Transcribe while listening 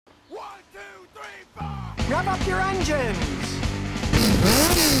Rev up your engines!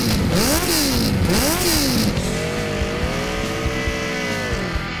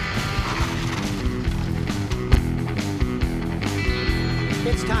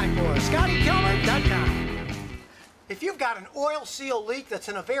 It's time for ScottyKilmer.com. If you've got an oil seal leak that's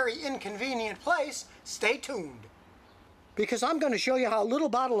in a very inconvenient place, stay tuned. Because I'm going to show you how a little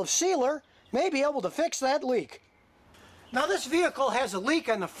bottle of sealer may be able to fix that leak. Now this vehicle has a leak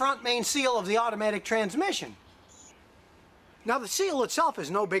on the front main seal of the automatic transmission. Now the seal itself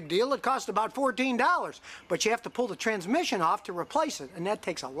is no big deal. It costs about $14, but you have to pull the transmission off to replace it, and that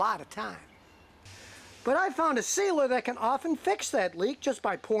takes a lot of time. But I found a sealer that can often fix that leak just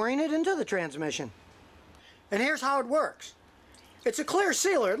by pouring it into the transmission. And here's how it works. It's a clear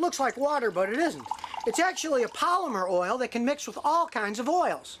sealer. It looks like water, but it isn't. It's actually a polymer oil that can mix with all kinds of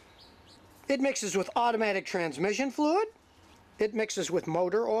oils. It mixes with automatic transmission fluid. It mixes with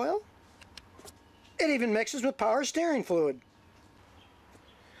motor oil. It even mixes with power steering fluid.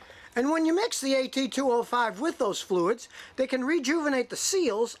 And when you mix the AT205 with those fluids, they can rejuvenate the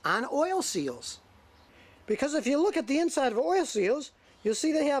seals on oil seals. Because if you look at the inside of oil seals, you'll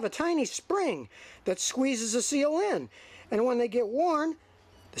see they have a tiny spring that squeezes the seal in. And when they get worn,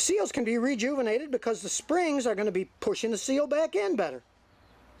 the seals can be rejuvenated because the springs are going to be pushing the seal back in better.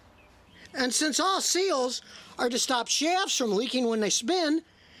 And since all seals are to stop shafts from leaking when they spin,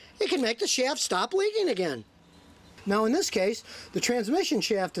 it can make the shaft stop leaking again. Now in this case, the transmission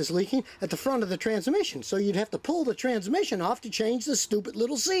shaft is leaking at the front of the transmission, so you'd have to pull the transmission off to change the stupid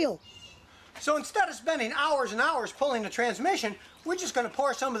little seal. So instead of spending hours and hours pulling the transmission, we're just going to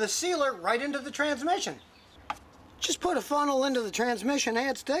pour some of the sealer right into the transmission. Just put a funnel into the transmission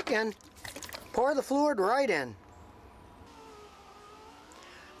head stick and pour the fluid right in.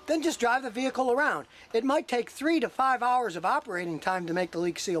 Then just drive the vehicle around. It might take 3 to 5 hours of operating time to make the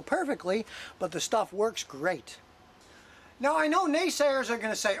leak seal perfectly, but the stuff works great. Now I know naysayers are going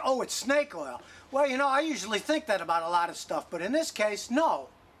to say, oh, it's snake oil. Well, you know, I usually think that about a lot of stuff, but in this case, no.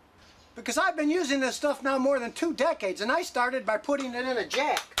 Because I've been using this stuff now more than 2 decades, and I started by putting it in a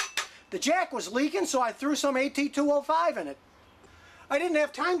jack. The jack was leaking, so I threw some AT205 in it. I didn't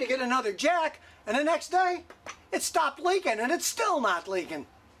have time to get another jack, and the next day, it stopped leaking, and it's still not leaking.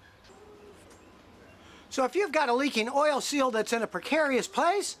 So if you've got a leaking oil seal that's in a precarious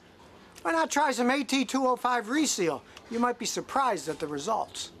place, why not try some AT205 reseal? You might be surprised at the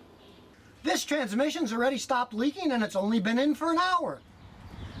results. This transmission's already stopped leaking, and it's only been in for an hour.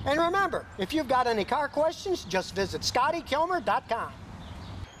 And remember, if you've got any car questions, just visit ScottyKilmer.com.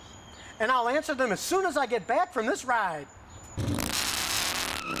 And I'll answer them as soon as I get back from this ride.